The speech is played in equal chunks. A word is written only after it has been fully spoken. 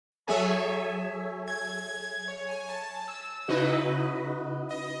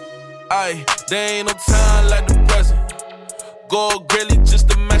Aye, there ain't no time like the present. Gold grilly just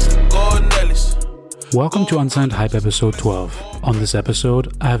to match the gold Nellies. Welcome to Unsigned Hype episode 12. On this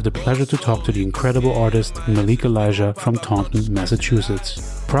episode, I have the pleasure to talk to the incredible artist Malik Elijah from Taunton,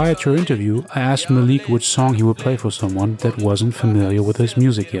 Massachusetts. Prior to our interview, I asked Malik which song he would play for someone that wasn't familiar with his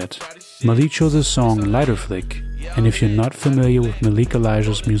music yet. Malik chose his song Lighter Flick, and if you're not familiar with Malik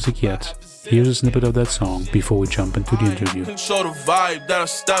Elijah's music yet, here's a snippet of that song before we jump into the interview. Control the vibe that'll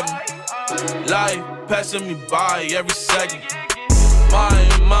stop me. Life passing me by every second.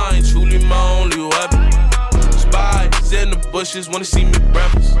 Mine, truly my only weapon. Spies in the bushes wanna see me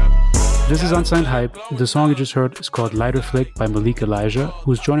breakfast. This is Unsigned Hype. The song you just heard is called Lighter Flick by Malik Elijah,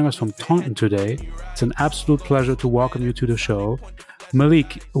 who's joining us from Taunton today. It's an absolute pleasure to welcome you to the show.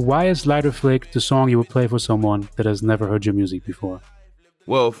 Malik, why is Lighter Flick the song you would play for someone that has never heard your music before?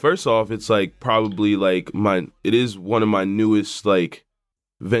 Well, first off, it's probably it is one of my newest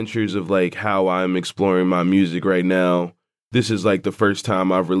ventures of how I'm exploring my music right now. This is the first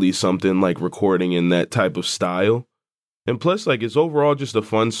time I've released something recording in that type of style. And plus it's overall just a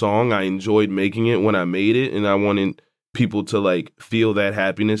fun song. I enjoyed making it when I made it, and I wanted people to feel that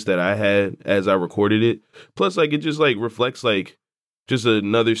happiness that I had as I recorded it. Plus it just reflects just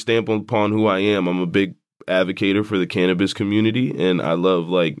another stamp upon who I am. I'm a big advocate for the cannabis community, and I love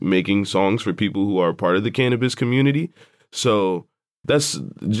making songs for people who are part of the cannabis community. So that's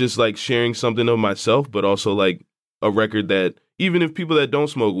just sharing something of myself, but also a record that even if people that don't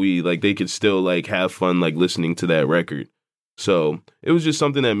smoke weed, they could still have fun listening to that record. So it was just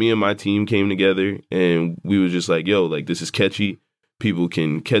something that me and my team came together, and we were just this is catchy. People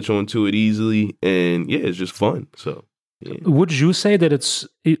can catch on to it easily, and yeah, it's just fun. So yeah. Would you say that it's,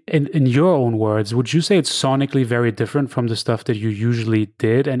 in your own words, would you say it's sonically very different from the stuff that you usually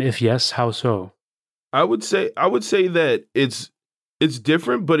did? And if yes, how so? I would say that it's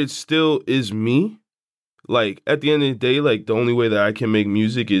different, but it still is me. At the end of the day, the only way that I can make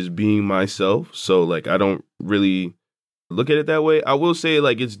music is being myself. So I don't really look at it that way. I will say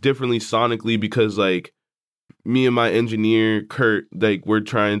it's differently sonically because me and my engineer, Kurt, we're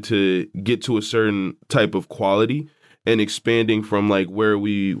trying to get to a certain type of quality and expanding from where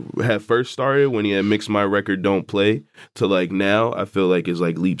we had first started when he had mixed my record Don't Play to now, I feel is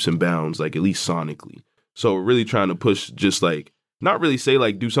leaps and bounds, at least sonically. So we're really trying to push just not really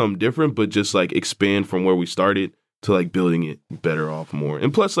say do something different, but just expand from where we started to building it better off more.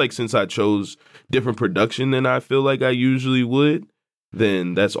 And plus since I chose different production than I feel I usually would,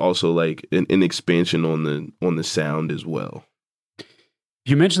 then that's also an expansion on the sound as well.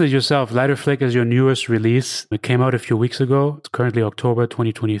 You mentioned it yourself. Lighter Flick is your newest release. It came out a few weeks ago. It's currently October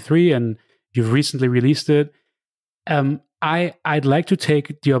 2023, and you've recently released it. I'd like to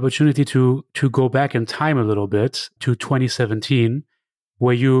take the opportunity to go back in time a little bit to 2017,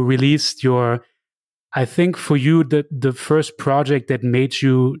 where you released your, I think for you, the first project that made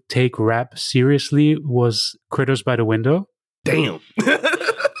you take rap seriously was Critters by the Window. Damn.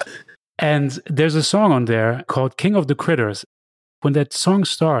 And there's a song on there called King of the Critters. When that song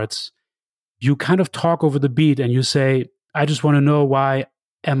starts, you kind of talk over the beat and you say, I just want to know why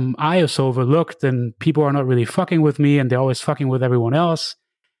am I so overlooked and people are not really fucking with me and they're always fucking with everyone else.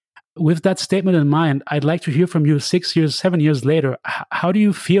 With that statement in mind, I'd like to hear from you 6 years, 7 years later. How do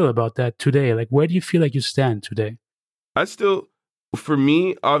you feel about that today? Where do you feel you stand today? For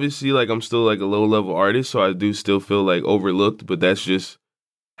me, obviously, I'm still a low level artist, so I do still feel overlooked, but that's just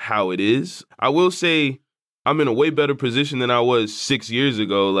how it is. I will say I'm in a way better position than I was 6 years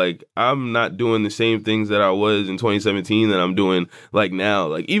ago. I'm not doing the same things that I was in 2017 that I'm doing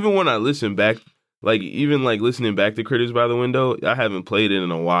now. Even when I listen back, listening back to Critters by the Window, I haven't played it in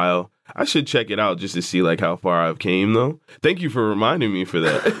a while. I should check it out just to see how far I've came though. Thank you for reminding me for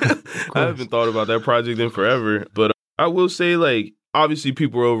that. I haven't thought about that project in forever, but I will say obviously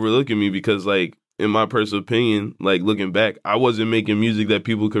people are overlooking me because in my personal opinion, looking back, I wasn't making music that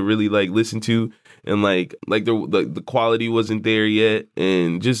people could really listen to, and the quality wasn't there yet,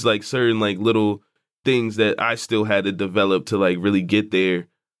 and just certain little things that I still had to develop to really get there.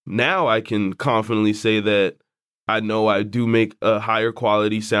 Now I can confidently say that I know I do make a higher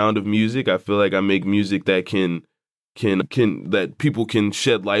quality sound of music. I feel I make music that can that people can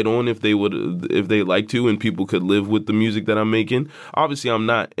shed light on if they like to, and people could live with the music that I'm making. Obviously, I'm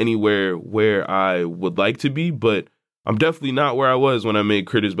not anywhere where I would like to be, but I'm definitely not where I was when I made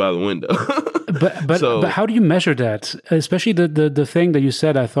Critters by the Window. but how do you measure that? Especially the thing that you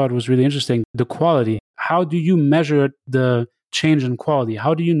said I thought was really interesting, the quality. How do you measure the change in quality?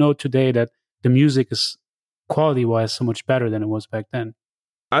 How do you know today that the music is quality-wise so much better than it was back then?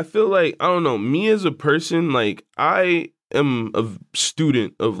 I feel I don't know, me as a person, I am a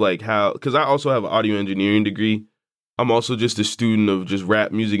student of like how, because I also have an audio engineering degree. I'm also just a student of just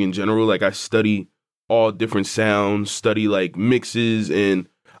rap music in general. Like I study all different sounds, study like mixes, and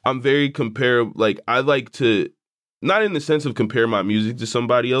I'm very comparable. Like I like to, not in the sense of compare my music to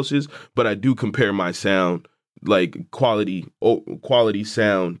somebody else's, but I do compare my sound, like quality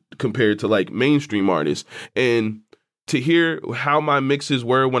sound compared to like mainstream artists. And to hear how my mixes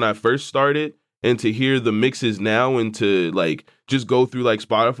were when I first started, and to hear the mixes now, and to like just go through like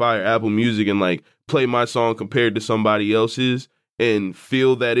Spotify or Apple Music and like play my song compared to somebody else's and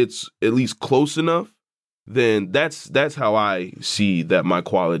feel that it's at least close enough, then that's how I see that my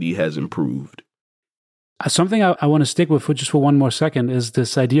quality has improved. Something I want to stick with for just for one more second is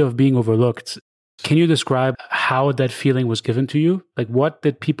this idea of being overlooked. Can you describe how that feeling was given to you? Like, what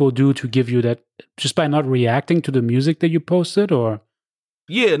did people do to give you that, just by not reacting to the music that you posted, or?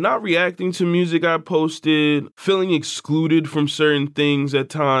 Yeah, not reacting to music I posted, feeling excluded from certain things at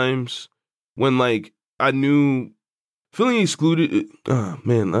times when like I knew, feeling excluded. Oh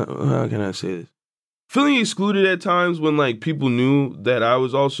man, how can I say this? Feeling excluded at times when like people knew that I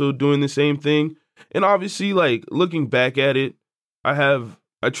was also doing the same thing. And obviously, like looking back at it,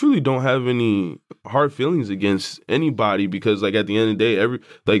 I truly don't have any hard feelings against anybody, because like at the end of the day,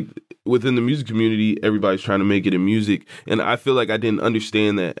 like within the music community, everybody's trying to make it in music. And I feel like I didn't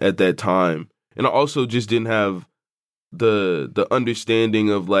understand that at that time. And I also just didn't have the understanding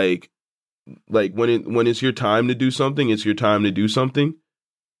of like when it's your time to do something, it's your time to do something.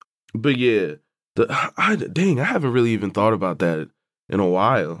 But yeah, I haven't really even thought about that in a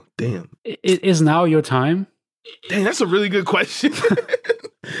while. Damn. It is now your time? Dang, that's a really good question.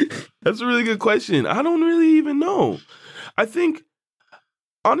 That's a really good question. I don't really even know. I think,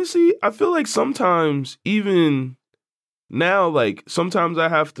 honestly, I feel like sometimes, even now, like sometimes I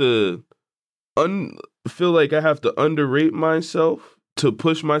have to feel like I have to underrate myself to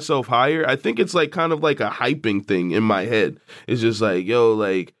push myself higher. I think it's like kind of like a hyping thing in my head. It's just like, yo,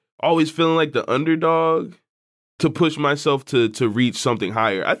 like always feeling like the underdog to push myself to reach something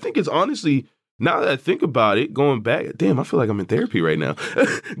higher. I think it's honestly, now that I think about it, going back, damn, I feel like I'm in therapy right now.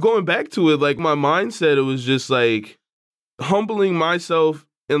 Going back to it, like my mindset, it was just like humbling myself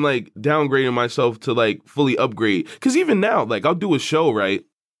and like downgrading myself to like fully upgrade. Because even now, like I'll do a show, right?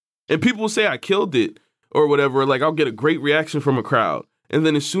 And people will say I killed it or whatever. Like I'll get a great reaction from a crowd. And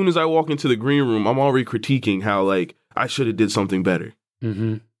then as soon as I walk into the green room, I'm already critiquing how like I should have did something better.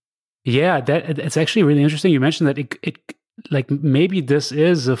 Mm-hmm. Yeah, it's actually really interesting. You mentioned that it like maybe this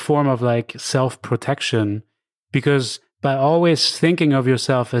is a form of like self-protection, because by always thinking of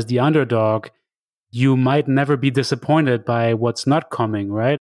yourself as the underdog, you might never be disappointed by what's not coming,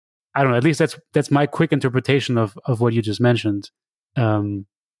 right? I don't know. At least that's my quick interpretation of what you just mentioned. No,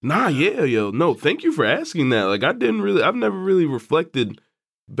 thank you for asking that. Like I've never really reflected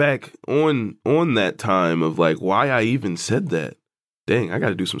back on that time of like why I even said that. Dang, I got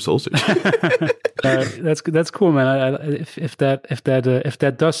to do some soul searching. That's cool, man. If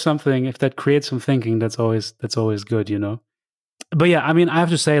that does something, if that creates some thinking, that's always good, you know. But yeah, I mean, I have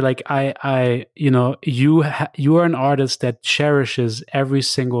to say, like, you are an artist that cherishes every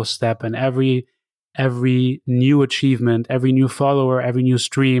single step and every new achievement, every new follower, every new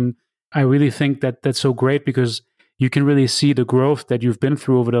stream. I really think that that's so great, because you can really see the growth that you've been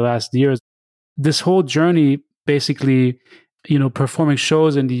through over the last years. This whole journey, basically, you know, performing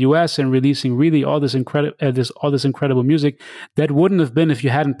shows in the US and releasing really all this incredible music, that wouldn't have been if you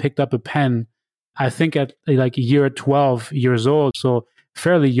hadn't picked up a pen, I think at like a year 12 years old, so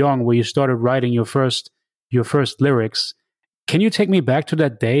fairly young, where you started writing your first lyrics. Can you take me back to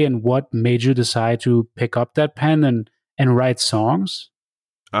that day and what made you decide to pick up that pen and write songs?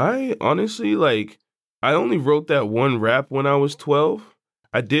 I honestly, like, I only wrote that one rap when I was 12.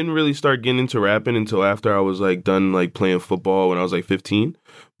 I didn't really start getting into rapping until after I was like done like playing football when I was like 15.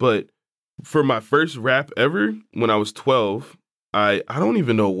 But for my first rap ever when I was 12, I don't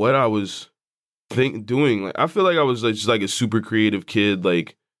even know what I was doing. Like I feel like I was like, just like a super creative kid.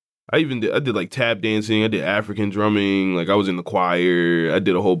 Like I did like tap dancing, I did African drumming, like I was in the choir, I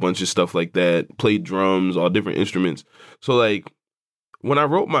did a whole bunch of stuff like that, played drums, all different instruments. So like when I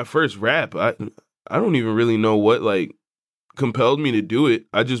wrote my first rap, I don't even really know what like compelled me to do it.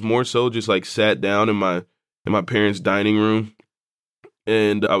 I just more so just like sat down in my parents' dining room,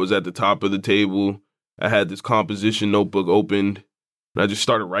 and I was at the top of the table. I had this composition notebook opened, and I just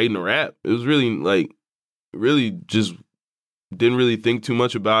started writing a rap. It was really just didn't really think too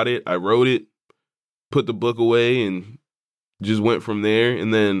much about it. I wrote it, put the book away, and just went from there.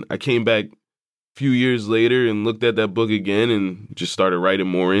 And then I came back a few years later and looked at that book again and just started writing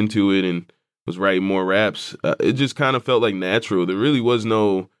more into it. And was writing more raps. It just kind of felt like natural. There really was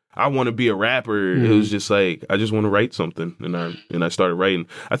no, I want to be a rapper. It was just like, I just want to write something. And I started writing.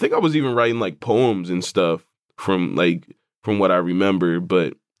 I think I was even writing like poems and stuff from what I remember,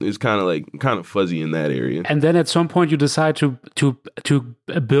 but it's kind of fuzzy in that area. And then at some point you decide to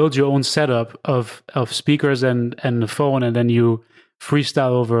build your own setup of speakers and the phone, and then you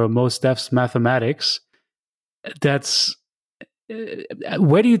freestyle over Mos Def's Mathematics. That's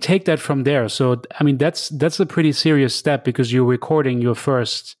where do you take that from there? So I mean that's a pretty serious step, because you're recording your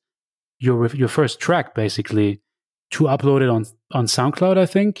first track basically to upload it on SoundCloud. I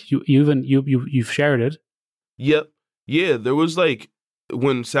think you've shared it. Yep. Yeah, there was like,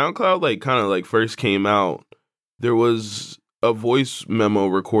 when SoundCloud like kind of like first came out, there was a voice memo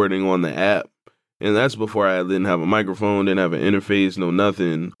recording on the app. And that's before I didn't have a microphone, didn't have an interface, no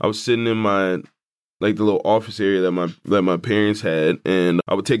nothing. I was sitting in my, like the little office area that my parents had, and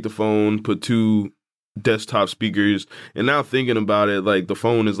I would take the phone, put 2 desktop speakers, and now thinking about it, like the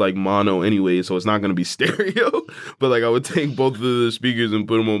phone is like mono anyway, so it's not going to be stereo, but like I would take both of the speakers and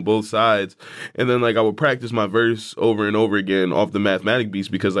put them on both sides, and then like I would practice my verse over and over again off the Mathematic beats,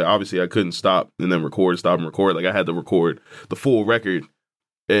 because like obviously I couldn't stop and then stop and record. Like I had to record the full record.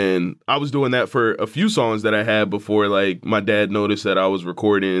 And I was doing that for a few songs that I had before, like, my dad noticed that I was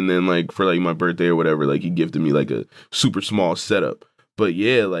recording, and then, like, for, like, my birthday or whatever, like, he gifted me, like, a super small setup. But,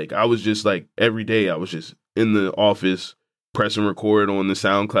 yeah, like, I was just, like, every day I was just in the office pressing record on the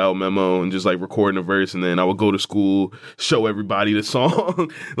SoundCloud memo and just, like, recording a verse, and then I would go to school, show everybody the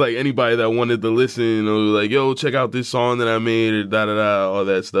song, like, anybody that wanted to listen, or like, yo, check out this song that I made, or da-da-da, all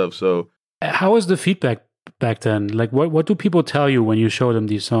that stuff, so. How was the feedback back then? Like, what do people tell you when you show them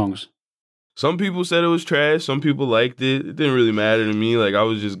these songs? Some people said it was trash. Some people liked it. It didn't really matter to me. Like, I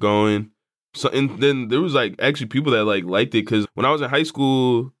was just going. So, and then there was like actually people that like liked it, because when I was in high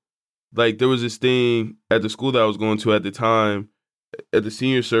school, like there was this thing at the school that I was going to at the time, at the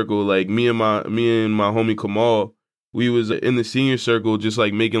senior circle. Like me and my homie Kamal, we was in the senior circle just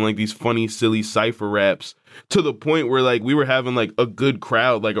like making like these funny, silly cypher raps, to the point where like we were having like a good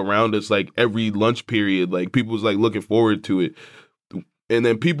crowd like around us like every lunch period. Like people was like looking forward to it. And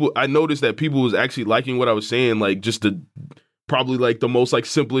then I noticed that people was actually liking what I was saying, like just probably like the most like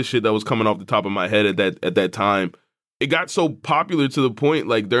simplest shit that was coming off the top of my head at that time. It got so popular to the point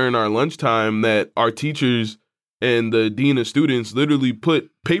like during our lunchtime that our teachers and the dean of students literally put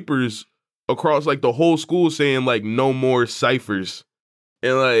papers across like the whole school saying like no more ciphers.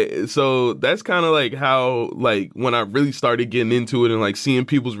 And like, so that's kind of like how, like, when I really started getting into it and like seeing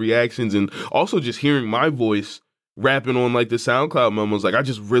people's reactions, and also just hearing my voice rapping on like the SoundCloud memos, like I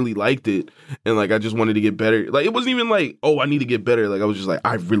just really liked it. And like, I just wanted to get better. Like, it wasn't even like, oh, I need to get better. Like, I was just like,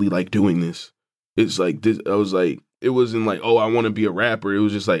 I really like doing this. It's like this. I was like, it wasn't like, oh, I want to be a rapper. It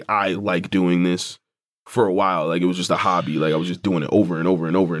was just like, I like doing this for a while. Like, it was just a hobby. Like, I was just doing it over and over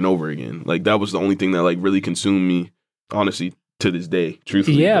and over and over again. Like, that was the only thing that like really consumed me, honestly, to this day,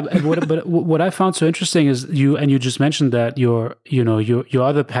 truthfully. Yeah, but what I found so interesting is you just mentioned that your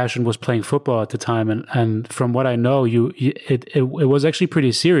other passion was playing football at the time, and from what I know, it was actually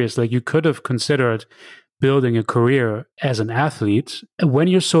pretty serious. Like, you could have considered building a career as an athlete. When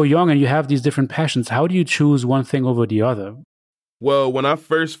you're so young and you have these different passions, how do you choose one thing over the other? Well, when I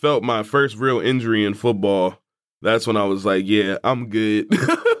first felt my first real injury in football, that's when I was like, yeah, I'm good.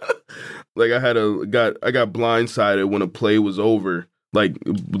 Like, I got blindsided when a play was over. Like,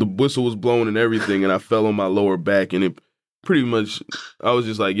 the whistle was blown and everything, and I fell on my lower back, and it pretty much, I was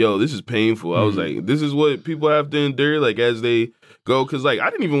just like, yo, this is painful. I was like, this is what people have to endure, like, as they go. Because, like, I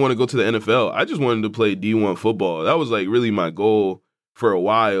didn't even want to go to the NFL. I just wanted to play D1 football. That was, like, really my goal for a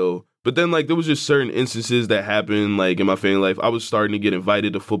while. But then, like, there was just certain instances that happened, like, in my family life. I was starting to get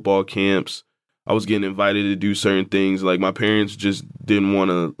invited to football camps. I was getting invited to do certain things. Like, my parents just didn't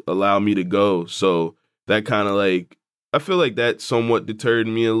want to allow me to go. So that kind of like, I feel like that somewhat deterred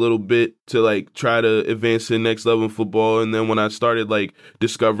me a little bit to like try to advance to the next level in football. And then when I started like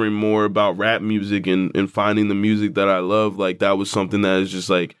discovering more about rap music and finding the music that I love, like that was something that is just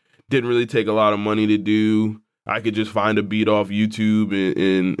like, didn't really take a lot of money to do. I could just find a beat off YouTube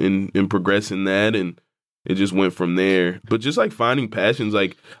and progress in that. And it just went from there. But just like finding passions,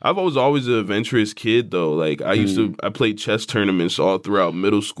 like I was always an adventurous kid though. Like I played chess tournaments all throughout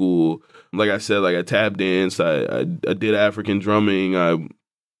middle school. Like I said, like I tap danced, I did African drumming. I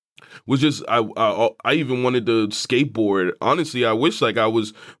even wanted to skateboard. Honestly, I wish like I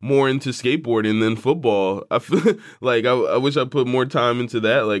was more into skateboarding than football. I feel like I wish I put more time into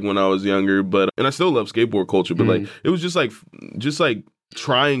that like when I was younger. And I still love skateboard culture, but like it was just like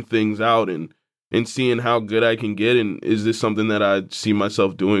trying things out and and seeing how good I can get, and is this something that I see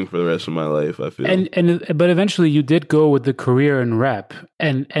myself doing for the rest of my life? I feel. But eventually you did go with the career in rap,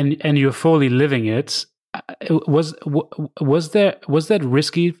 and you're fully living it. Was that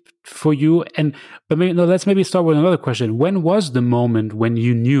risky for you? But let's maybe start with another question. When was the moment when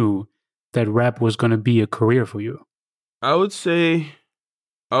you knew that rap was going to be a career for you? I would say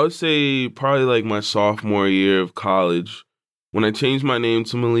probably like my sophomore year of college, when I changed my name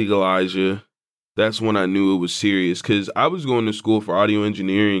to Malik Elijah. That's when I knew it was serious, because I was going to school for audio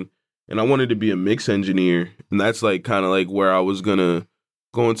engineering and I wanted to be a mix engineer. And that's like kind of like where I was going to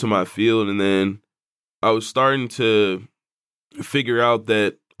go into my field. And then I was starting to figure out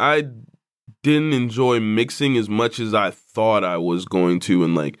that I didn't enjoy mixing as much as I thought I was going to,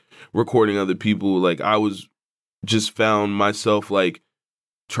 and like recording other people. Like I was just found myself like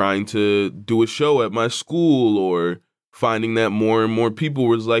trying to do a show at my school, or finding that more and more people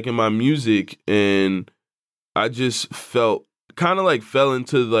was liking my music, and I just fell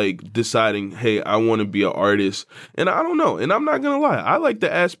into like deciding, hey, I want to be an artist. And I don't know, and I'm not gonna lie, I like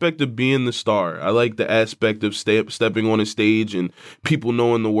the aspect of being the star. I like the aspect of stepping on a stage and people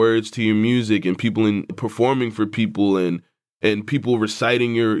knowing the words to your music, and people performing for people, and people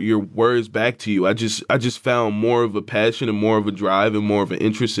reciting your words back to you. I just found more of a passion and more of a drive and more of an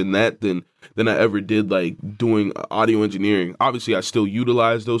interest in that than I ever did like doing audio engineering. Obviously, I still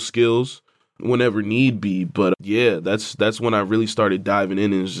utilize those skills whenever need be, but yeah, that's when I really started diving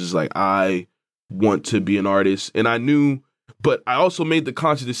in, and it's just like, I want to be an artist. And I knew, but I also made the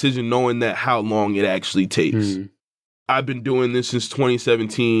conscious decision knowing that how long it actually takes. I've been doing this since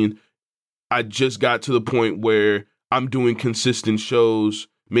 2017. I just got to the point where I'm doing consistent shows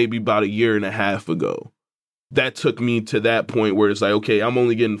maybe about a year and a half ago. That took me to that point where it's like, okay, I'm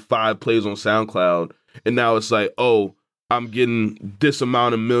only getting 5 plays on SoundCloud. And now it's like, oh, I'm getting this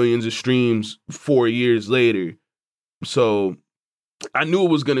amount of millions of streams 4 years later. So I knew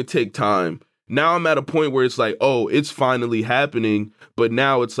it was going to take time. Now I'm at a point where it's like, oh, it's finally happening. But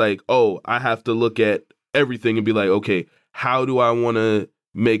now it's like, oh, I have to look at everything and be like, okay, how do I want to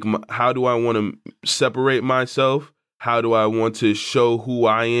separate myself? How do I want to show who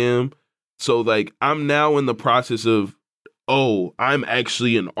I am? So like, I'm now in the process of, oh, I'm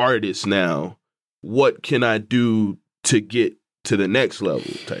actually an artist now. What can I do to get to the next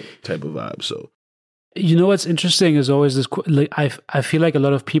level type of vibe? So, what's interesting is always this, like, I feel like a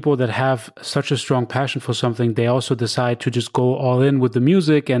lot of people that have such a strong passion for something, they also decide to just go all in with the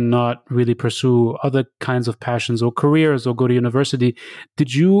music and not really pursue other kinds of passions or careers or go to university.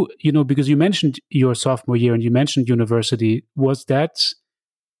 Did you, because you mentioned your sophomore year and you mentioned university, was that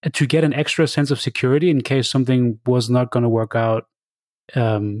to get an extra sense of security in case something was not going to work out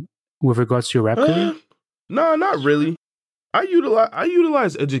with regards to your rap career? No, not really. I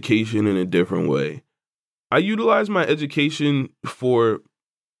utilize education in a different way. I utilize my education for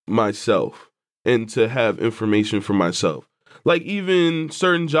myself and to have information for myself. Like even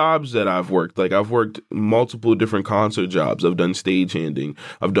certain jobs that I've worked, like I've worked multiple different concert jobs. I've done stagehanding.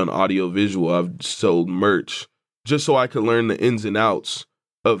 I've done audio visual. I've sold merch just so I could learn the ins and outs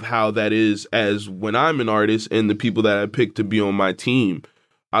of how that is as when I'm an artist and the people that I picked to be on my team.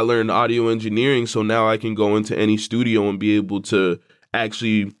 I learned audio engineering, so now I can go into any studio and be able to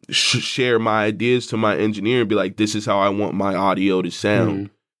actually share my ideas to my engineer and be like, this is how I want my audio to sound.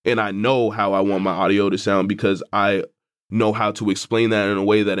 And I know how I want my audio to sound because I know how to explain that in a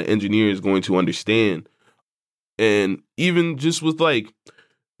way that an engineer is going to understand. And even just with like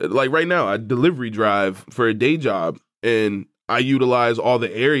right now, I delivery drive for a day job, and I utilize all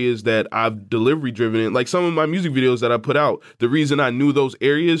the areas that I've delivery driven in. Like some of my music videos that I put out, the reason I knew those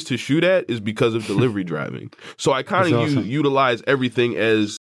areas to shoot at is because of delivery driving. So I kind of utilize everything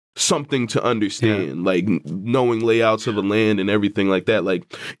as something to understand, like knowing layouts of the land and everything like that.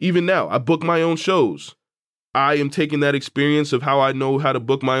 Like even now, I book my own shows. I am taking that experience of how I know how to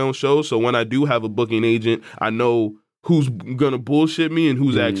book my own shows. So when I do have a booking agent, I know who's going to bullshit me and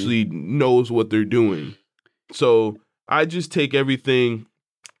who's actually knows what they're doing. So I just take everything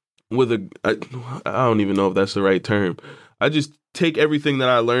with I don't even know if that's the right term. I just take everything that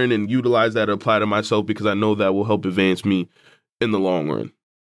I learn and utilize that to apply to myself because I know that will help advance me in the long run.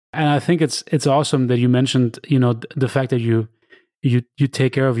 And I think it's awesome that you mentioned, the fact that you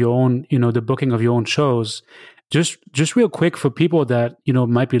take care of your own, the booking of your own shows. Just real quick for people that,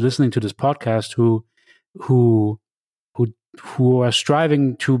 might be listening to this podcast who are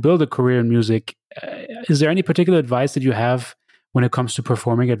striving to build a career in music. Is there any particular advice that you have when it comes to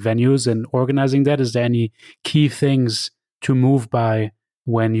performing at venues and organizing that? Is there any key things to move by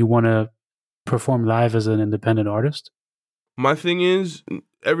when you want to perform live as an independent artist? My thing is,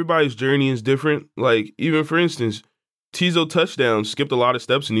 everybody's journey is different. Like, even for instance, Tizo Touchdown skipped a lot of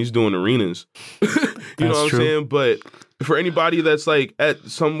steps and he's doing arenas. You know what I'm saying? But for anybody that's like at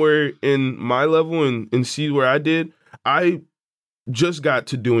somewhere in my level and see where I did, I just got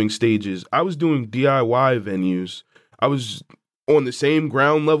to doing stages. I was doing DIY venues. I was on the same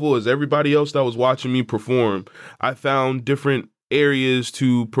ground level as everybody else that was watching me perform. I found different areas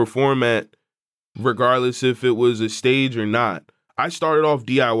to perform at, regardless if it was a stage or not. I started off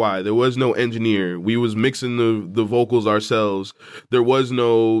DIY. There was no engineer. We was mixing the vocals ourselves. There was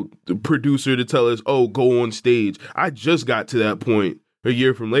no producer to tell us, oh, go on stage. I just got to that point a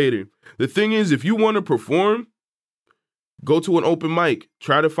year from later. The thing is, if you want to perform, go to an open mic.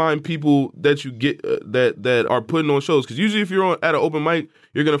 Try to find people that you get that are putting on shows. Because usually if you're at an open mic,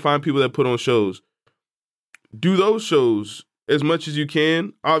 you're going to find people that put on shows. Do those shows as much as you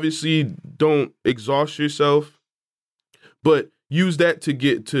can. Obviously, don't exhaust yourself. But use that to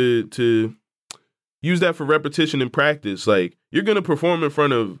get to use that for repetition and practice. Like, you're going to perform in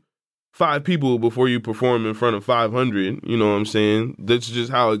front of 5 people before you perform in front of 500. You know what I'm saying? That's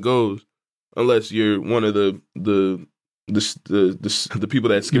just how it goes. Unless you're one of the people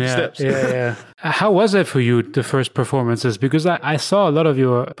that skip steps. Yeah. How was it for you, the first performances? Because I saw a lot of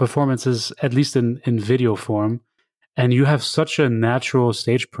your performances, at least in video form, and you have such a natural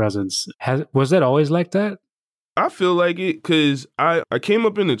stage presence. Was that always like that? I feel like it because I came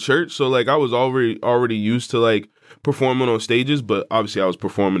up in the church, so like I was already used to like performing on stages, but obviously I was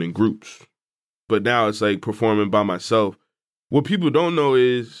performing in groups. But now it's like performing by myself. What people don't know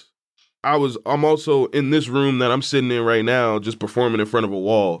is I'm also in this room that I'm sitting in right now, just performing in front of a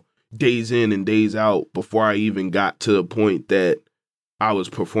wall, days in and days out, before I even got to the point that I was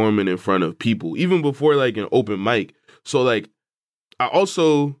performing in front of people, even before like an open mic. So like I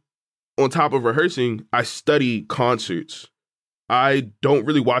also, on top of rehearsing, I study concerts. I don't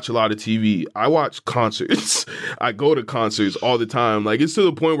really watch a lot of TV. I watch concerts. I go to concerts all the time. Like, it's to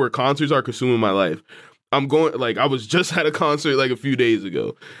the point where concerts are consuming my life. I was just at a concert like a few days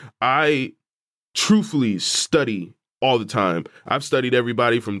ago. I truthfully study all the time. I've studied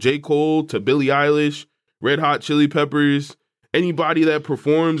everybody from J. Cole to Billie Eilish, Red Hot Chili Peppers. Anybody that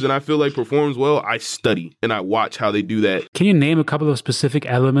performs and I feel like performs well, I study and I watch how they do that. Can you name a couple of specific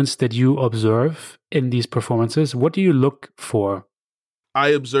elements that you observe in these performances? What do you look for? I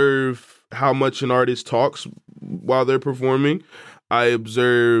observe how much an artist talks while they're performing. I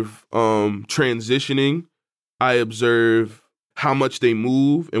observe transitioning. I observe how much they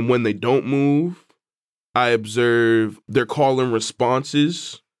move and when they don't move. I observe their call and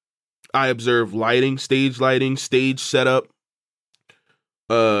responses. I observe lighting, stage setup.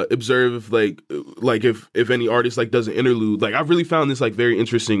 Observe like if any artist like does an interlude. Like, I've really found this like very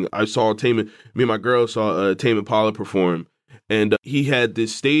interesting. I saw me and my girl saw Tame Impala perform, and he had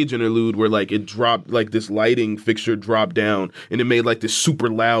this stage interlude where like it dropped, like this lighting fixture dropped down and it made like this super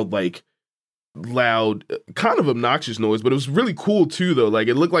loud kind of obnoxious noise, but it was really cool too though. Like,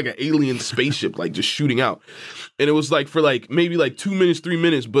 it looked like an alien spaceship like just shooting out, and it was like for like maybe like 2 minutes, 3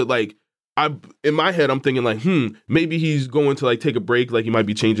 minutes, but like in my head, I'm thinking like, maybe he's going to like take a break. Like, he might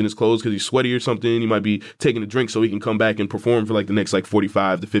be changing his clothes because he's sweaty or something. He might be taking a drink so he can come back and perform for like the next like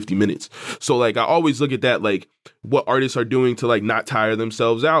 45 to 50 minutes. So like, I always look at that, like what artists are doing to like not tire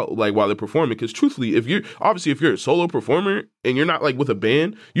themselves out, like while they're performing. Because truthfully, if you're a solo performer and you're not like with a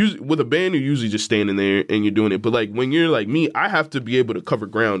band, you're usually just standing there and you're doing it. But like when you're like me, I have to be able to cover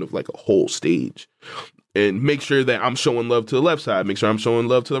ground of like a whole stage. And make sure that I'm showing love to the left side. Make sure I'm showing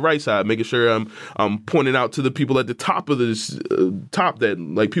love to the right side. Making sure I'm pointing out to the people at the top of this top that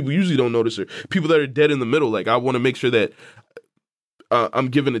like people usually don't notice, or people that are dead in the middle. Like, I want to make sure that I'm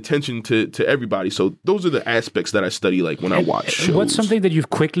giving attention to everybody. So those are the aspects that I study. Like when I watch shows. What's something that you've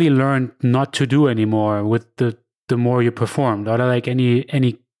quickly learned not to do anymore with the more you performed? Are there like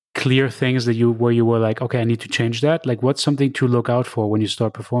any clear things where you were like, okay, I need to change that? Like, what's something to look out for when you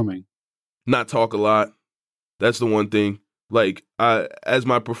start performing? Not talk a lot. That's the one thing. Like, as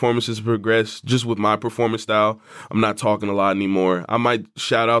my performances progress, just with my performance style, I'm not talking a lot anymore. I might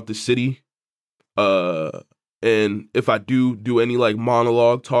shout out the city. And if I do any like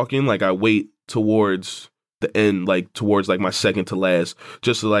monologue talking, like I wait towards the end, like towards like my second to last,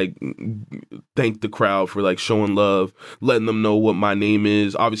 just to like thank the crowd for like showing love, letting them know what my name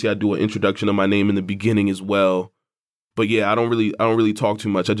is. Obviously, I do an introduction of my name in the beginning as well. But yeah, I don't really talk too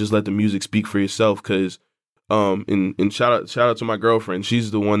much. I just let the music speak for yourself, because and shout out to my girlfriend.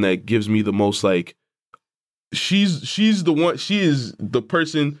 She's the one that gives me the most, like, she is the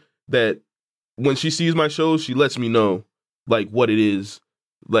person that when she sees my shows, she lets me know like what it is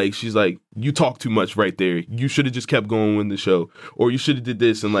Like, she's like, you talk too much right there. You should have just kept going with the show. Or you should have did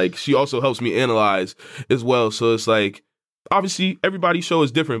this. And, like, she also helps me analyze as well. So it's like, obviously, everybody's show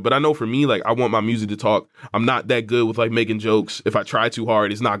is different. But I know for me, like, I want my music to talk. I'm not that good with, like, making jokes. If I try too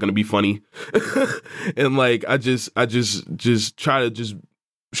hard, it's not going to be funny. And, like, I just try to just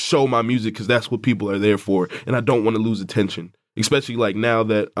show my music because that's what people are there for. And I don't want to lose attention. Especially like now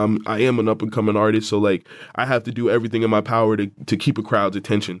that I am an up and coming artist, so like I have to do everything in my power to keep a crowd's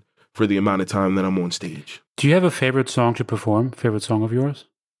attention for the amount of time that I'm on stage. Do you have a favorite song to perform? Favorite song of yours?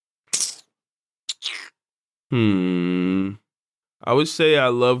 I would say I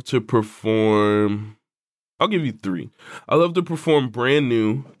love to perform. I'll give you 3. I love to perform Brand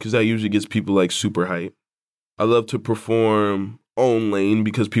New because that usually gets people like super hype. I love to perform Own Lane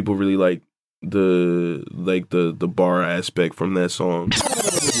because people really like the bar aspect from that song. These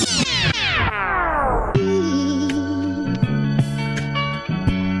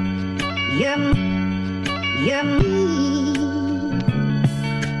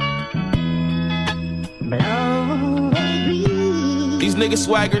niggas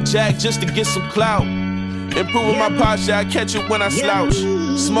swagger jack just to get some clout. Improving my posture, I catch it when I slouch.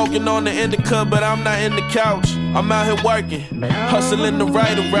 Smoking on the indica, but I'm not in the couch. I'm out here working, hustling the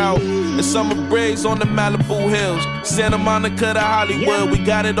right route. And Summer Briggs on the Malibu Hills, Santa Monica to Hollywood, we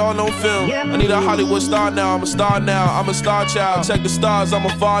got it all on film. I need a Hollywood star now, I'm a star now, I'm a star child. Check the stars, I'm a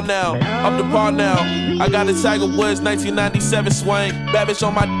far now, I'm the par now. I got a Tiger Woods 1997 swing, bad bitch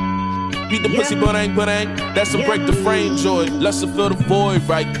on my beat the pussy, but ain't, that's a break the frame joy. Let's fill the void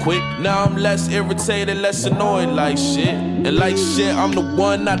right quick. Now I'm less irritated, less annoyed, like shit. And like shit, I'm the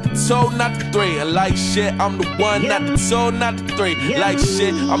one, not the two, not the 3. And like shit, I'm the one, not the 2, not the 3. Like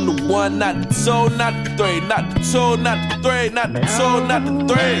shit, I'm the one, not the 2, not the 3. Not the 2, not the 3, not the 2, not the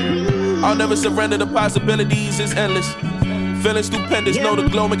 3. I'll never surrender, the possibilities is endless. Feeling stupendous, know the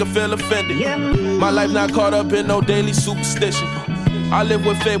glow make her feel offended. My life not caught up in no daily superstition. I live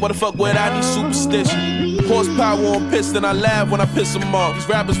with faith, what the fuck would I need superstition? Horsepower on piston, I laugh when I piss them off. These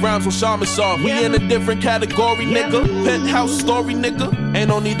rappers rhymes on shaman soft. We in a different category, nigga. Penthouse story, nigga. Ain't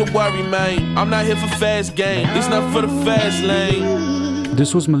no need to worry, man. I'm not here for fast game. This not for the fast lane.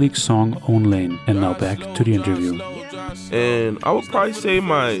 This was Malik's song Own Lane. And now back to the interview. And I would probably say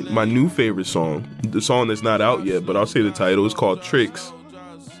my new favorite song, the song that's not out yet, but I'll say the title, is called Tricks.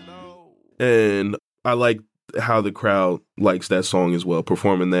 And I like how the crowd likes that song as well,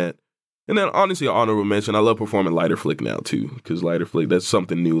 performing that. And then honestly, an honorable mention, I love performing Lighter Flick now too, because Lighter Flick, that's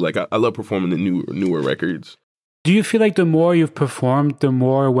something new. Like I love performing the newer records. Do you feel like the more you've performed, the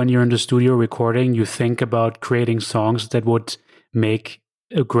more when you're in the studio recording, you think about creating songs that would make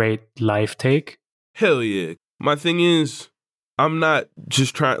a great live take? Hell yeah. My thing is, I'm not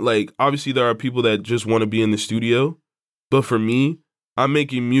just trying, like, obviously there are people that just want to be in the studio, but for me, I'm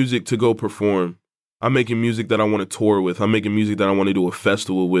making music to go perform. I'm making music that I want to tour with. I'm making music that I want to do a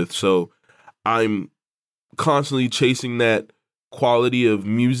festival with. So I'm constantly chasing that quality of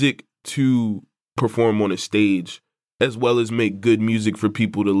music to perform on a stage, as well as make good music for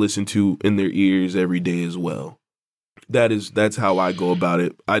people to listen to in their ears every day as well. That's how I go about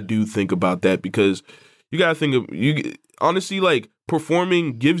it. I do think about that because you got to think of, honestly, like,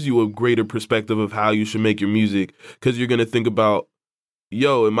 performing gives you a greater perspective of how you should make your music, because you're going to think about,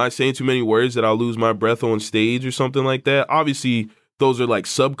 yo, am I saying too many words that I'll lose my breath on stage or something like that? Obviously, those are like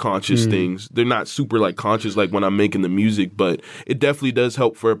subconscious things. They're not super like conscious like when I'm making the music, but it definitely does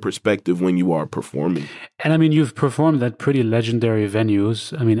help for a perspective when you are performing. And I mean, you've performed at pretty legendary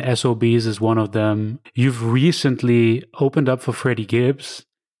venues. I mean, SOBs is one of them. You've recently opened up for Freddie Gibbs.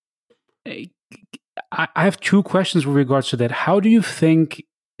 I have 2 questions with regards to that. How do you think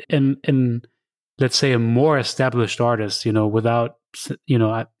in let's say a more established artist, without,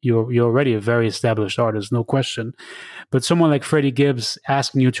 you're already a very established artist, no question. But someone like Freddie Gibbs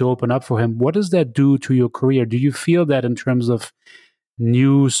asking you to open up for him, what does that do to your career? Do you feel that in terms of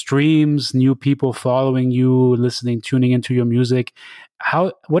new streams, new people following you, listening, tuning into your music?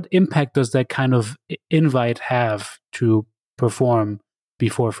 What impact does that kind of invite have to perform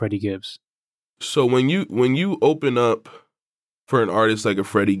before Freddie Gibbs? So when you open up for an artist like a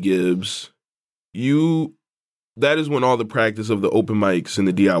Freddie Gibbs, that is when all the practice of the open mics and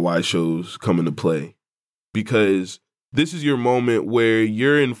the DIY shows come into play, because this is your moment where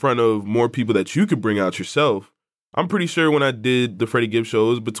you're in front of more people that you could bring out yourself. I'm pretty sure when I did the Freddie Gibbs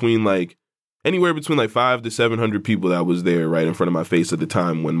shows, anywhere between 500 to 700 people that was there right in front of my face at the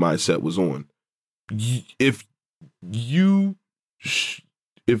time when my set was on. If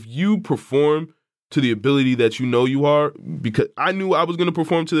you perform to the ability that you are, because I knew I was going to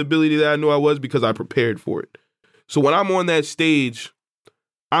perform to the ability that I knew I was, because I prepared for it. So when I'm on that stage,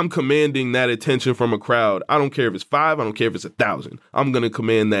 I'm commanding that attention from a crowd. I don't care if it's 5, I don't care if it's 1,000. I'm going to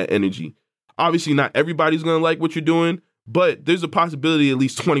command that energy. Obviously, not everybody's going to like what you're doing, but there's a possibility at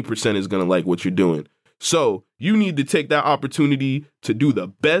least 20% is going to like what you're doing. So you need to take that opportunity to do the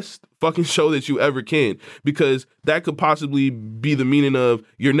best fucking show that you ever can, because that could possibly be the meaning of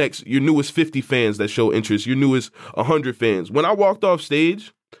your newest 50 fans that show interest, your newest 100 fans. When I walked off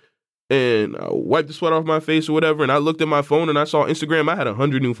stage and I wiped the sweat off my face or whatever, and I looked at my phone and I saw Instagram, I had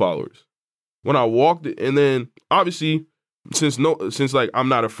 100 new followers. When I walked, and then obviously, since like I'm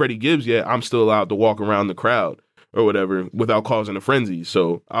not a Freddie Gibbs yet, I'm still allowed to walk around the crowd or whatever without causing a frenzy.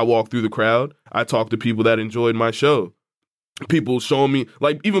 So I walked through the crowd. I talked to people that enjoyed my show. People showing me,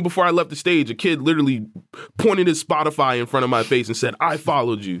 like, even before I left the stage, a kid literally pointed his Spotify in front of my face and said, "I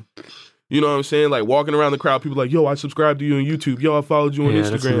followed you." You know what I'm saying? Like, walking around the crowd, people like, "Yo, I subscribed to you on YouTube. Yo, I followed you on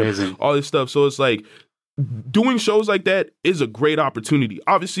Instagram." That's amazing. All this stuff. So it's like, doing shows like that is a great opportunity.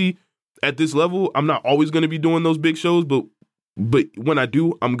 Obviously, at this level, I'm not always going to be doing those big shows, but when I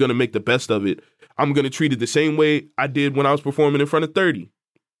do, I'm going to make the best of it. I'm going to treat it the same way I did when I was performing in front of 30.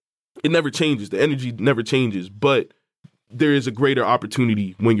 It never changes. The energy never changes, but there is a greater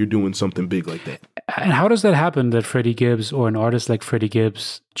opportunity when you're doing something big like that. And how does that happen, that Freddie Gibbs or an artist like Freddie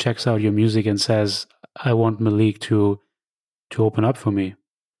Gibbs checks out your music and says, "I want Malik to open up for me"?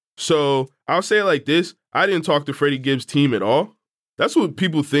 So I'll say it like this. I didn't talk to Freddie Gibbs' team at all. That's what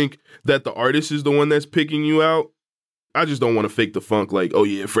people think, that the artist is the one that's picking you out. I just don't want to fake the funk like, "Oh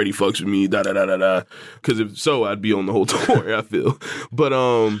yeah, Freddie fucks with me, da da da da da." Because if so, I'd be on the whole tour, I feel. But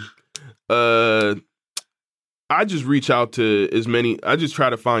I just reach out to I just try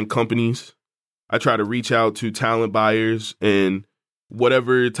to find companies. I try to reach out to talent buyers and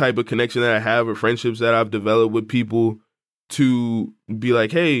whatever type of connection that I have or friendships that I've developed with people, to be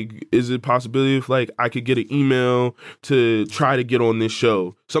like, "Hey, is it a possibility if like I could get an email to try to get on this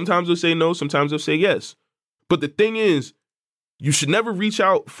show?" Sometimes they'll say no, sometimes they'll say yes. But the thing is, you should never reach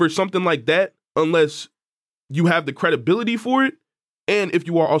out for something like that unless you have the credibility for it and if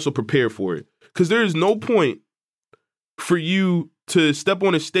you are also prepared for it. Because there is no point for you to step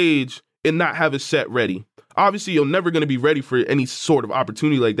on a stage and not have a set ready. Obviously, you're never going to be ready for any sort of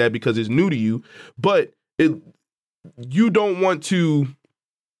opportunity like that because it's new to you. But you don't want to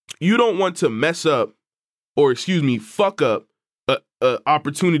mess up, or fuck up a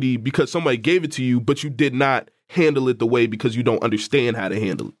opportunity because somebody gave it to you, but you did not handle it the way because you don't understand how to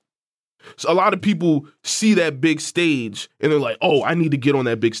handle it. So a lot of people see that big stage and they're like, "Oh, I need to get on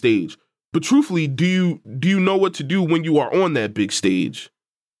that big stage." But truthfully, do you know what to do when you are on that big stage?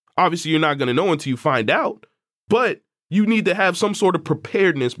 Obviously, you're not going to know until you find out, but you need to have some sort of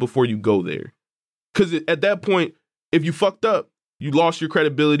preparedness before you go there. Because at that point, if you fucked up, you lost your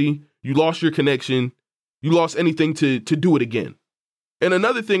credibility, you lost your connection, you lost anything to do it again. And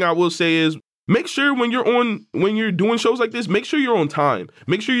another thing I will say is, make sure when you're doing shows like this, make sure you're on time.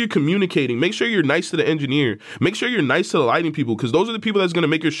 Make sure you're communicating. Make sure you're nice to the engineer. Make sure you're nice to the lighting people, because those are the people that's going to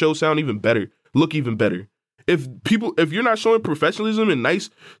make your show sound even better, look even better. If you're not showing professionalism and nice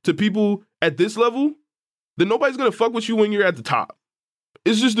to people at this level, then nobody's going to fuck with you when you're at the top.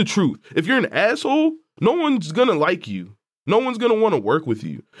 It's just the truth. If you're an asshole, no one's going to like you. No one's going to want to work with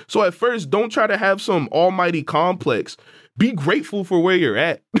you. So at first, don't try to have some almighty complex. Be grateful for where you're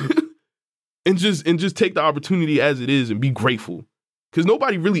at. And just take the opportunity as it is and be grateful. Because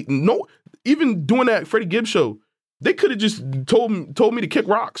nobody really, even doing that Freddie Gibbs show, they could have just told me to kick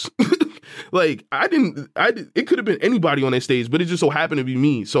rocks. Like, it could have been anybody on that stage, but it just so happened to be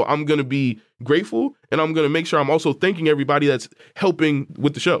me. So I'm going to be grateful, and I'm going to make sure I'm also thanking everybody that's helping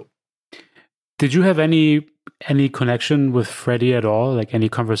with the show. Did you have any connection with Freddie at all? Like any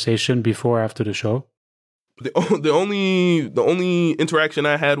conversation before or after the show? The only interaction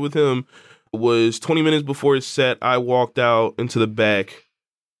I had with him was 20 minutes before his set. I walked out into the back,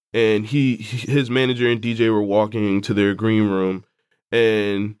 and his manager and DJ were walking to their green room,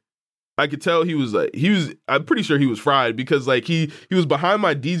 and I could tell I'm pretty sure he was fried, because like he was behind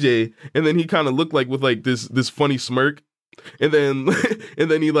my DJ, and then he kind of looked like with like this funny smirk, and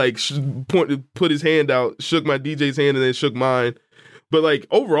then he like put his hand out, shook my DJ's hand, and then shook mine. But like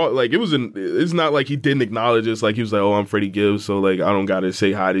overall, like it's not like he didn't acknowledge us. Like he was like, "Oh, I'm Freddie Gibbs, so like I don't gotta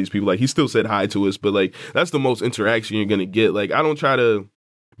say hi to these people." Like he still said hi to us, but like that's the most interaction you're gonna get. Like I don't try to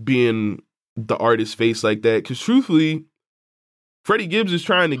be in the artist's face like that, because truthfully, Freddie Gibbs is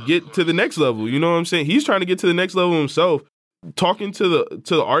trying to get to the next level. You know what I'm saying? He's trying to get to the next level himself. Talking to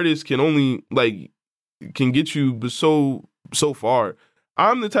the artist can only can get you so far.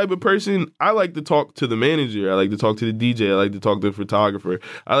 I'm the type of person, I like to talk to the manager. I like to talk to the DJ. I like to talk to the photographer.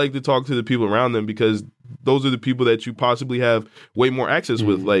 I like to talk to the people around them because those are the people that you possibly have way more access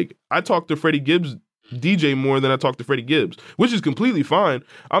with. Like, I talk to Freddie Gibbs DJ more than I talk to Freddie Gibbs, which is completely fine.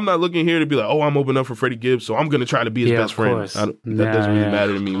 I'm not looking here to be like, oh, I'm open up for Freddie Gibbs, so I'm going to try to be his best friend. That doesn't really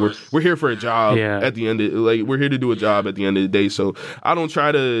matter to me. We're here for a job at the end of, like, we're here to do a job at the end of the day. So I don't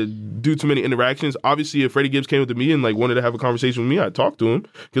try to do too many interactions. Obviously, if Freddie Gibbs came up to me and like wanted to have a conversation with me, I'd talk to him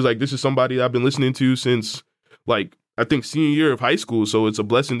because like this is somebody that I've been listening to since like I think senior year of high school, so it's a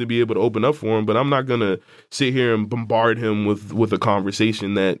blessing to be able to open up for him. But I'm not gonna sit here and bombard him with a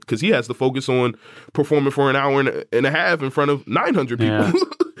conversation that because he has to focus on performing for an hour and a half in front of 900 people,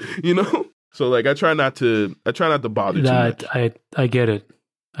 you know. So like I try not to bother too much. I get it.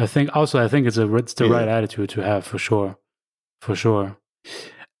 I think it's the right attitude to have for sure.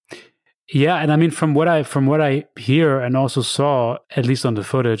 Yeah, and I mean from what I hear and also saw, at least on the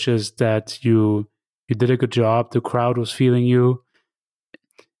footage, is that you did a good job. The crowd was feeling you.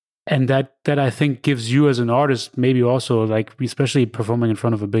 And that I think gives you as an artist, maybe also like, especially performing in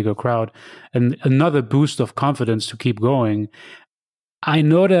front of a bigger crowd, and another boost of confidence to keep going. I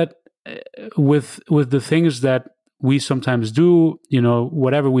know that with the things that we sometimes do, you know,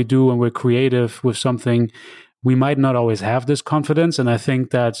 whatever we do when we're creative with something, we might not always have this confidence. And I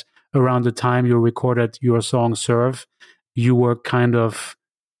think that around the time you recorded your song Serve, you were kind of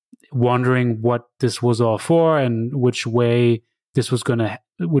wondering what this was all for and which way this was going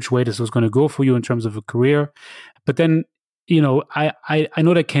to go for you in terms of a career. But then, you know, I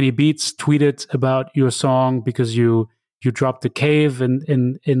know that Kenny Beats tweeted about your song because you dropped the cave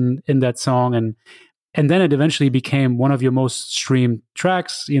in that song, and then it eventually became one of your most streamed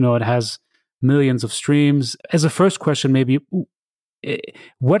tracks. You know, it has millions of streams. As a first question, maybe,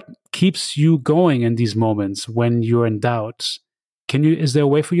 what keeps you going in these moments when you're in doubt? Is there a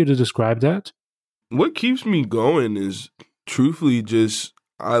way for you to describe that? What keeps me going is truthfully just,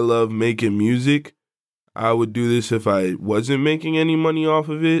 I love making music. I would do this if I wasn't making any money off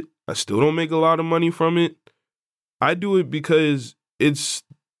of it. I still don't make a lot of money from it. I do it because it's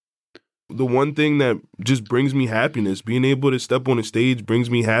the one thing that just brings me happiness. Being able to step on a stage brings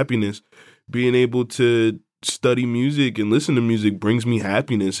me happiness. Being able to study music and listen to music brings me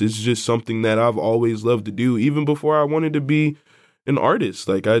happiness. It's just something that I've always loved to do, even before I wanted to be an artist.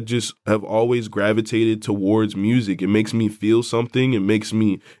 Like, I just have always gravitated towards music. It makes me feel something.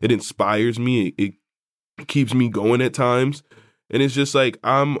 It inspires me. It keeps me going at times. And it's just like,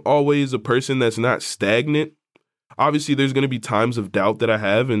 I'm always a person that's not stagnant. Obviously, there's going to be times of doubt that I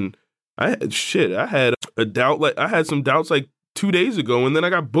have. And I had a doubt. Like, I had some doubts like 2 days ago, and then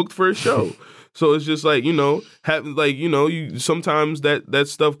I got booked for a show. So it's just like, you know, sometimes that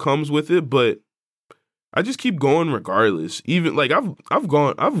stuff comes with it, but I just keep going regardless. Even like I've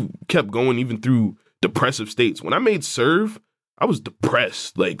kept going even through depressive states. When I made Serve, I was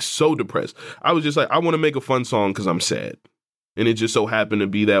depressed, like so depressed. I was just like, I want to make a fun song because I'm sad. And it just so happened to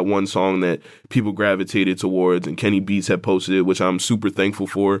be that one song that people gravitated towards, and Kenny Beats had posted it, which I'm super thankful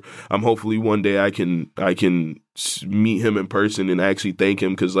for. Hopefully one day I can meet him in person and actually thank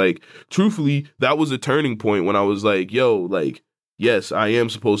him, because like truthfully, that was a turning point when I was like, yo, like, yes, I am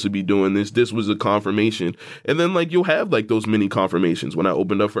supposed to be doing this. This was a confirmation. And then like you'll have like those mini confirmations. When I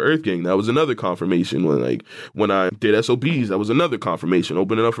opened up for Earth Gang, that was another confirmation. When I did SOBs, that was another confirmation.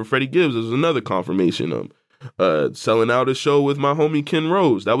 Opening up for Freddie Gibbs, that was another confirmation. Selling out a show with my homie Ken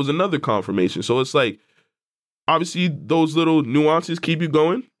Rose, that was another confirmation. So it's like, obviously those little nuances keep you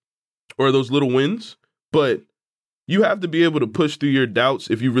going, or those little wins, but you have to be able to push through your doubts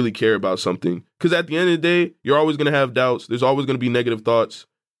if you really care about something. Because at the end of the day, you're always going to have doubts. There's always going to be negative thoughts.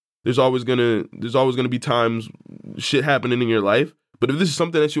 There's always going to be times shit happening in your life. But if this is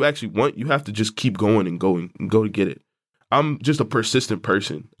something that you actually want, you have to just keep going and go to get it. I'm just a persistent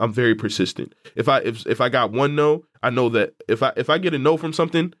person. I'm very persistent. If I got one no, I know that if I get a no from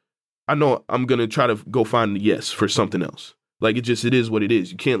something, I know I'm going to try to go find a yes for something else. Like, it is what it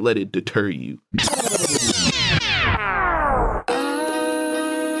is. You can't let it deter you.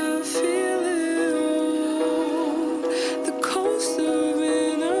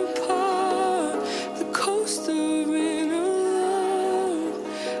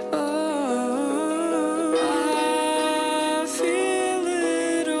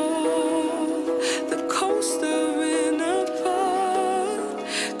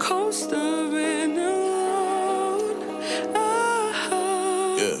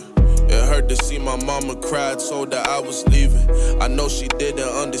 Mama cried, told her I was leaving. I know she didn't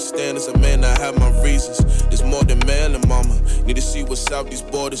understand. As a man, I have my reasons. There's more than man and mama. Need to see what's out these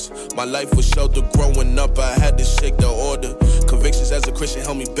borders. My life was sheltered growing up. I had to shake the order. convictions as a Christian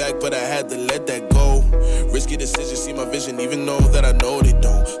held me back, but I had to let that go. Risky decisions, see my vision, even though that I know they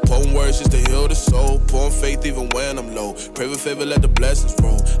don't. Pouring words just to heal the soul, pouring faith even when I'm low. Pray for favor, let the blessings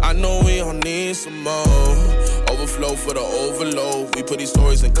roll. I know we all need some more. Overflow for the overload. We put these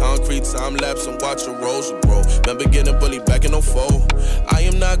stories in concrete, time lapse and watch the rose grow. Remember getting bullied back in 04. I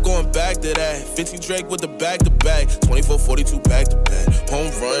am not going back to that. 50 Drake with the back to back. 24-42 back to back.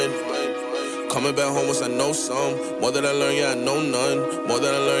 Home run. Coming back home once I know some. More than I learn, yeah, I know none. More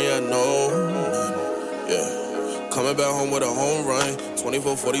than I learn, yeah, I know none. Yeah. Coming back home with a home run.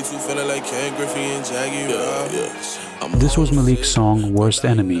 24-42 feeling like Ken Griffey and Jackie Robinson. This was Malik's song Worst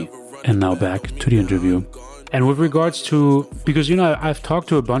Enemy. And now back to the interview. And with regards to, because, you know, I've talked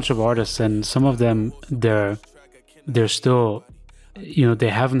to a bunch of artists and some of them, they're still, you know, they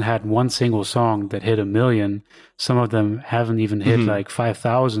haven't had one single song that hit 1 million. Some of them haven't even hit like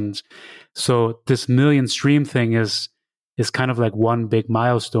 5,000. So this million stream thing is kind of like one big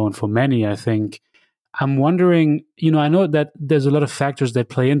milestone for many, I think. I'm wondering, you know, I know that there's a lot of factors that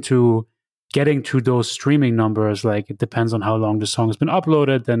play into getting to those streaming numbers. Like it depends on how long the song has been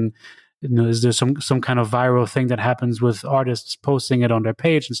uploaded, and you know, is there some kind of viral thing that happens with artists posting it on their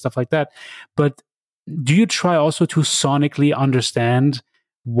page and stuff like that? But do you try also to sonically understand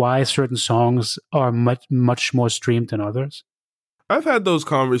why certain songs are much more streamed than others? I've had those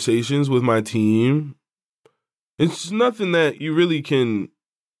conversations with my team. It's nothing that you really can,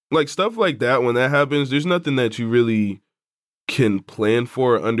 like stuff like that, when that happens, there's nothing that you really can plan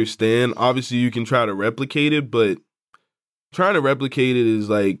for or understand. Obviously, you can try to replicate it, but trying to replicate it is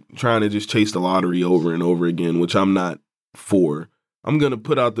like trying to just chase the lottery over and over again, which I'm not for. I'm going to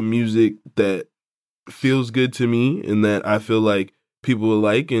put out the music that feels good to me and that I feel like people will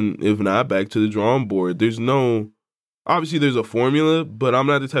like, and if not, back to the drawing board. Obviously there's a formula, but I'm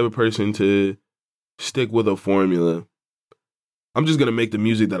not the type of person to stick with a formula. I'm just going to make the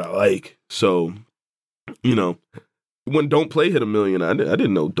music that I like. So, you know, when Don't Play hit 1 million, I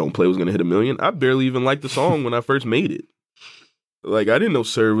didn't know Don't Play was going to hit 1 million. I barely even liked the song when I first made it. Like, I didn't know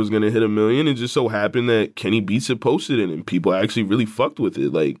Serve was going to hit 1 million. It just so happened that Kenny Beats had posted it and people actually really fucked with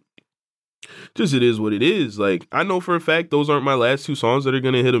it. Like, just it is what it is. Like, I know for a fact those aren't my last 2 songs that are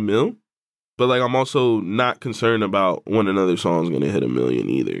going to hit 1 mil. But, like, I'm also not concerned about when another song's going to hit 1 million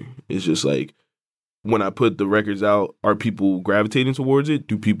either. It's just like, when I put the records out, are people gravitating towards it?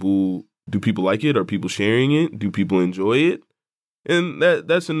 Do people like it? Are people sharing it? Do people enjoy it? And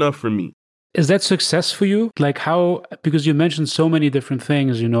that's enough for me. Is that success for you? Like how, because you mentioned so many different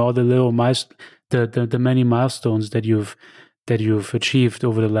things, you know, all the little the many milestones that you've achieved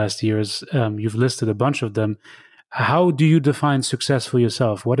over the last years. You've listed a bunch of them. How do you define success for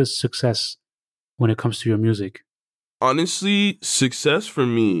yourself? What is success when it comes to your music? Honestly, success for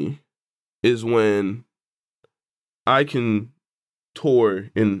me is when I can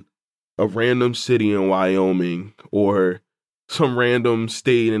tour in a random city in Wyoming or some random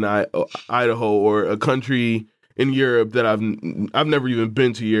state in Idaho or a country in Europe that I've never even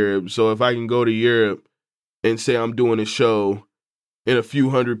been to Europe. So if I can go to Europe and say I'm doing a show and a few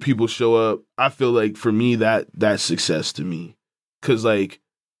hundred people show up, I feel like for me that's success to me. 'Cause like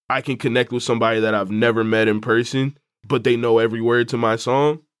I can connect with somebody that I've never met in person, but they know every word to my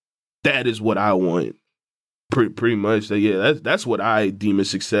song. That is what I want. Pretty much. That's what I deem as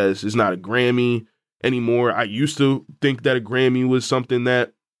success. It's not a Grammy anymore. I used to think that a Grammy was something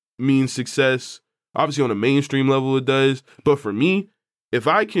that means success. Obviously, on a mainstream level, it does. But for me, if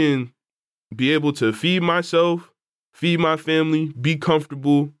I can be able to feed myself, feed my family, be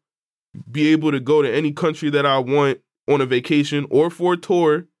comfortable, be able to go to any country that I want on a vacation or for a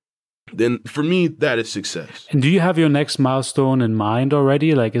tour, then for me, that is success. And do you have your next milestone in mind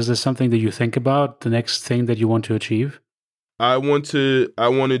already? Like, is this something that you think about, the next thing that you want to achieve? I want to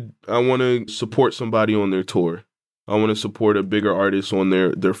support somebody on their tour. I want to support a bigger artist on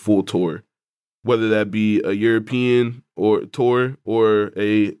their full tour, whether that be a European or tour or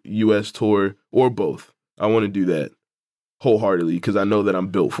a US tour or both. I want to do that wholeheartedly because I know that I'm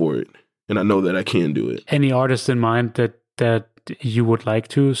built for it and I know that I can do it. Any artist in mind that you would like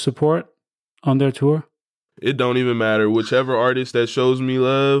to support on their tour? It don't even matter. Whichever artist that shows me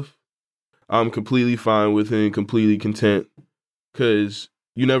love, I'm completely fine with it and completely content. Because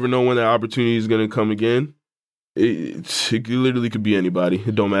you never know when that opportunity is going to come again. It literally could be anybody.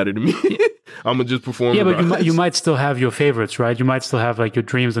 It don't matter to me. I'm going to just perform. Yeah, but you might still have your favorites, right? You might still have like your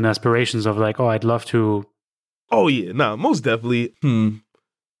dreams and aspirations of like, oh, I'd love to. Oh, yeah. Nah, most definitely.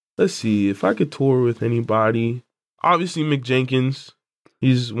 Let's see. If I could tour with anybody, obviously Mick Jenkins.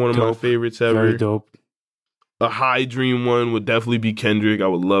 He's one of my favorites ever. Very dope. A high dream one would definitely be Kendrick. I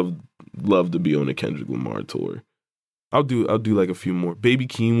would love to be on a Kendrick Lamar tour. I'll do like a few more. Baby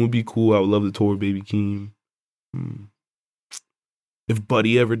Keem would be cool. I would love to tour with Baby Keem. If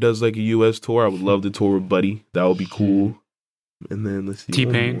Buddy ever does like a U.S. tour, I would love to tour with Buddy. That would be cool. And then let's see.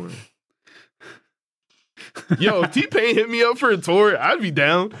 T-Pain. Yo, if T-Pain hit me up for a tour, I'd be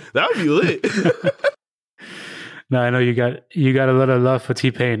down. That would be lit. No, I know you got a lot of love for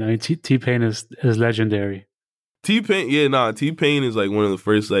T-Pain. I mean, T-Pain is legendary. T-Pain is like one of the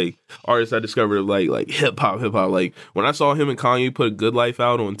first like artists I discovered of like hip hop. Like when I saw him and Kanye put A Good Life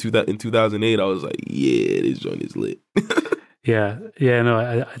out in 2008, I was like, yeah, this joint is lit. Yeah,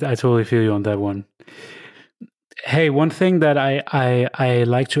 no, I totally feel you on that one. Hey, one thing that I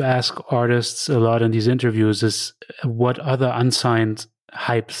like to ask artists a lot in these interviews is what other unsigned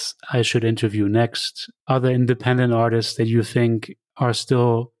hypes I should interview next. Other independent artists that you think are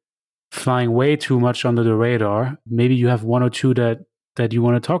still flying way too much under the radar. Maybe you have one or two that you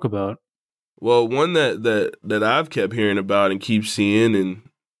want to talk about. Well, one that I've kept hearing about and keep seeing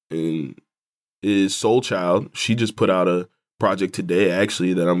and is Soul Child. She just put out a project today,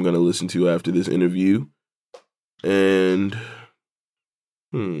 actually, that I'm going to listen to after this interview. And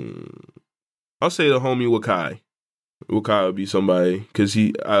I'll say the homie Wakai. Wakai would be somebody because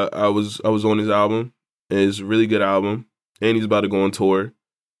I was on his album, and it's a really good album, and he's about to go on tour,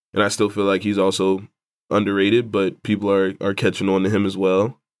 and I still feel like he's also underrated, but people are catching on to him as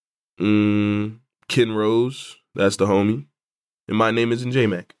well. Ken Rose, that's the homie, and My Name Isn't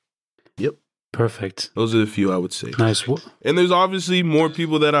J-Mac. Yep, perfect. Those are the few I would say. Nice. And there's obviously more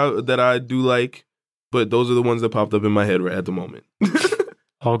people that I do like, but those are the ones that popped up in my head right at the moment.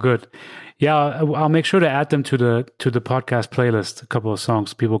 All good. Yeah, I'll make sure to add them to the podcast playlist. A couple of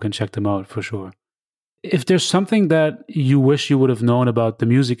songs, people can check them out for sure. If there's something that you wish you would have known about the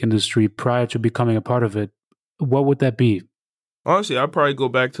music industry prior to becoming a part of it, what would that be? Honestly, I'd probably go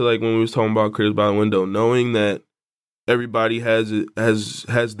back to like when we was talking about Critters by the Window, knowing that everybody has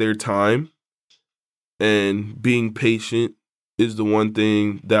their time, and being patient is the one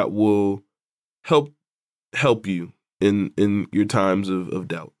thing that will help you in your times of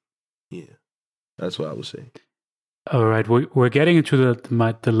doubt. Yeah, that's what I would say. All right, we're getting into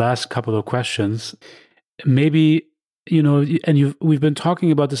the last couple of questions. Maybe, and we've been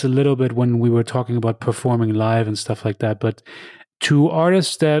talking about this a little bit when we were talking about performing live and stuff like that, but to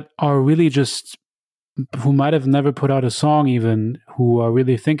artists that are really just, who might have never put out a song even, who are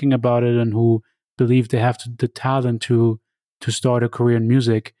really thinking about it and who believe they have the talent to start a career in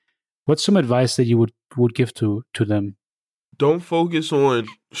music, what's some advice that you would give to them? Don't focus on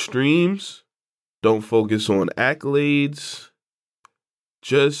streams. Don't focus on accolades.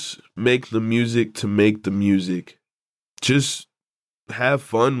 Just make the music to make the music. Just have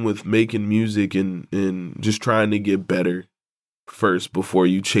fun with making music and just trying to get better first before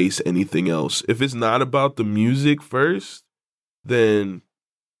you chase anything else. If it's not about the music first, then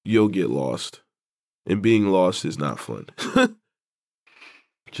you'll get lost. And being lost is not fun.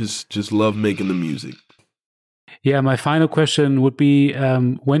 Just love making the music. Yeah, my final question would be,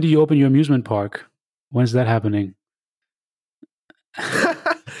 when do you open your amusement park? When's that happening?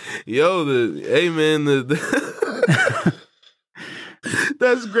 Yo,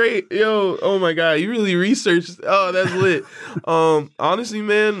 that's great. Yo, oh my God, you really researched. Oh, that's lit. Honestly,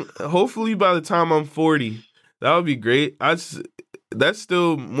 man, hopefully by the time I'm 40, that would be great. That's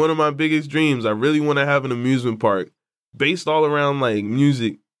still one of my biggest dreams. I really want to have an amusement park based all around like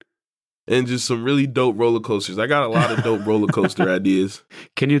music and just some really dope roller coasters. I got a lot of dope roller coaster ideas.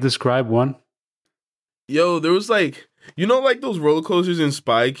 Can you describe one? Yo, there was like, like those roller coasters in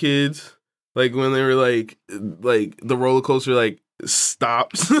Spy Kids, like when they were like the roller coaster like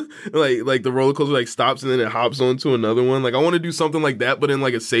stops, like the roller coaster like stops and then it hops onto another one. Like I want to do something like that, but in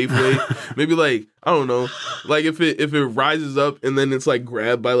like a safe way. Maybe like, I don't know, like if it rises up and then it's like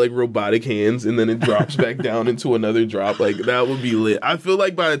grabbed by like robotic hands and then it drops back down into another drop. Like that would be lit. I feel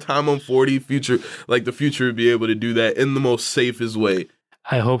like by the time I'm 40, the future would be able to do that in the most safest way.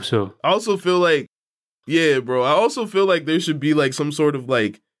 I hope so. I also feel like, yeah, bro. I also feel like there should be like some sort of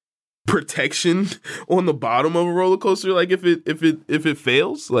like protection on the bottom of a roller coaster. Like if it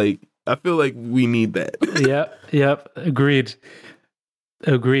fails, like I feel like we need that. Yep. Agreed.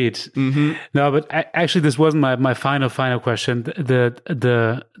 Mm-hmm. No, but actually, this wasn't my final question.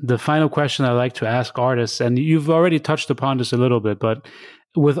 The final question I like to ask artists, and you've already touched upon this a little bit, but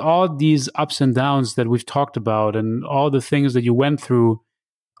with all these ups and downs that we've talked about, and all the things that you went through.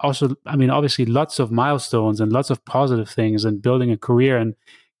 Also, I mean, obviously lots of milestones and lots of positive things and building a career and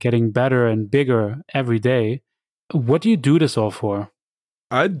getting better and bigger every day. What do you do this all for?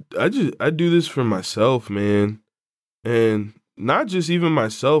 I do this for myself, man. And not just even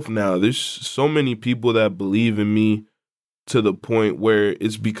myself now. There's so many people that believe in me to the point where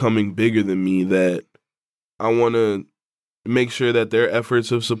it's becoming bigger than me, that I want to make sure that their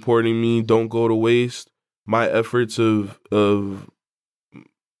efforts of supporting me don't go to waste. My efforts of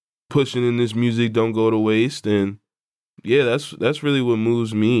pushing in this music don't go to waste. And yeah, that's really what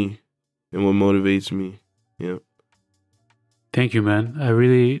moves me and what motivates me. Yeah. Thank you, man. I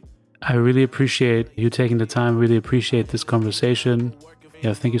really appreciate you taking the time. Really appreciate this conversation.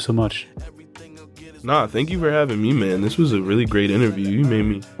 Yeah, thank you so much. Nah, thank you for having me, man. This was a really great interview. You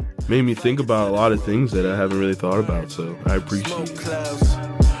made me think about a lot of things that I haven't really thought about, so I appreciate it. Clouds,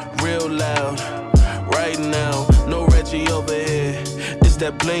 real loud, right now, no Reggie over here. It's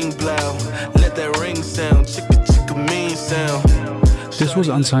that bling blow, let that ring sound, chicka chicka mean sound. This was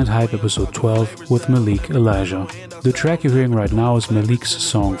Unsigned Hype episode 12 with Malik Elijah. The track you're hearing right now is Malik's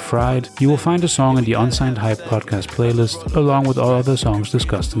song Fried. You will find the song in the Unsigned Hype podcast playlist, along with all other songs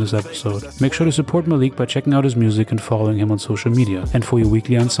discussed in this episode. Make sure to support Malik by checking out his music and following him on social media. And for your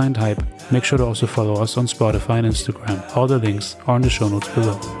weekly Unsigned Hype, make sure to also follow us on Spotify and Instagram. All the links are in the show notes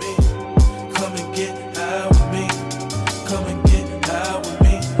below.